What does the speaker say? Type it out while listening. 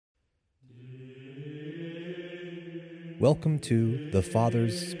Welcome to The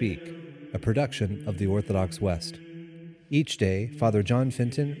Fathers Speak, a production of the Orthodox West. Each day, Father John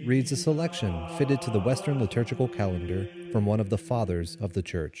Fenton reads a selection fitted to the Western liturgical calendar from one of the Fathers of the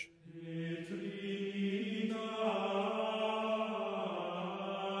Church.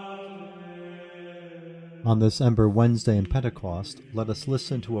 On this Ember Wednesday in Pentecost, let us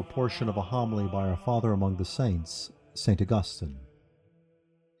listen to a portion of a homily by our Father among the Saints, St Augustine.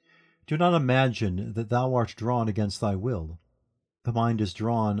 Do not imagine that thou art drawn against thy will. The mind is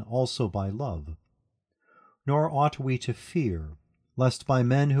drawn also by love. Nor ought we to fear, lest by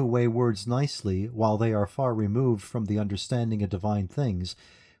men who weigh words nicely, while they are far removed from the understanding of divine things,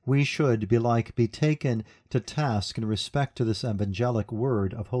 we should belike be taken to task in respect to this evangelic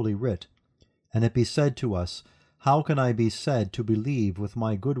word of Holy Writ, and it be said to us, how can I be said to believe with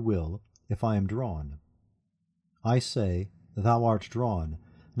my good will if I am drawn? I say, thou art drawn,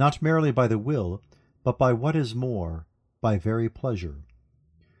 not merely by the will, but by what is more, by very pleasure.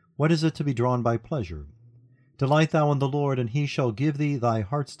 What is it to be drawn by pleasure? Delight thou in the Lord, and he shall give thee thy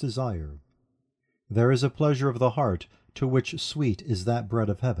heart's desire. There is a pleasure of the heart, to which sweet is that bread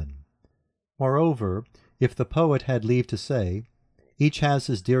of heaven. Moreover, if the poet had leave to say, each has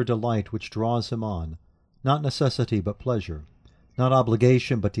his dear delight which draws him on, not necessity but pleasure, not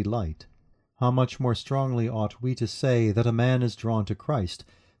obligation but delight, how much more strongly ought we to say that a man is drawn to Christ,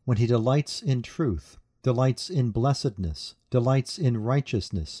 when he delights in truth, delights in blessedness, delights in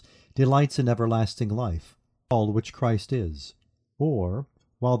righteousness, delights in everlasting life, all which Christ is. Or,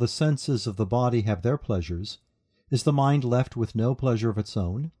 while the senses of the body have their pleasures, is the mind left with no pleasure of its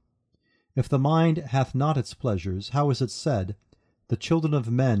own? If the mind hath not its pleasures, how is it said, the children of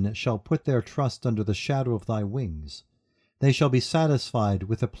men shall put their trust under the shadow of thy wings? They shall be satisfied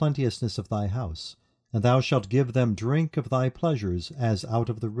with the plenteousness of thy house, and thou shalt give them drink of thy pleasures as out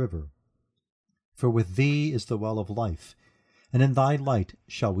of the river. For with thee is the well of life, and in thy light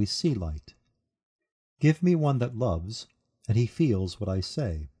shall we see light. Give me one that loves, and he feels what I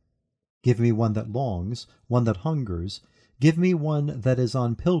say. Give me one that longs, one that hungers. Give me one that is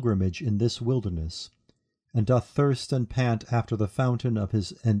on pilgrimage in this wilderness, and doth thirst and pant after the fountain of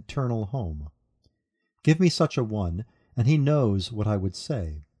his eternal home. Give me such a one, and he knows what I would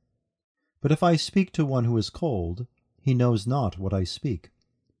say. But if I speak to one who is cold, he knows not what I speak.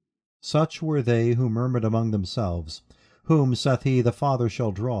 Such were they who murmured among themselves, whom, saith he, the Father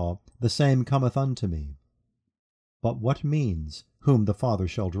shall draw, the same cometh unto me. But what means, whom the Father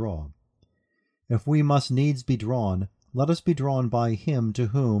shall draw? If we must needs be drawn, let us be drawn by him to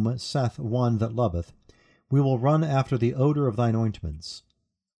whom, saith one that loveth, we will run after the odour of thine ointments.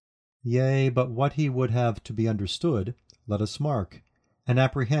 Yea, but what he would have to be understood, let us mark, and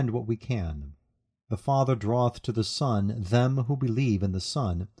apprehend what we can. The Father draweth to the Son them who believe in the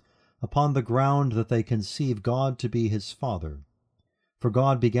Son, upon the ground that they conceive God to be his Father. For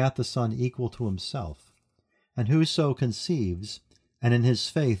God begat the Son equal to himself. And whoso conceives, and in his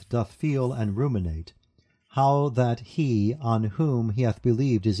faith doth feel and ruminate, how that he on whom he hath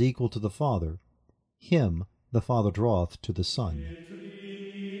believed is equal to the Father, him the Father draweth to the Son.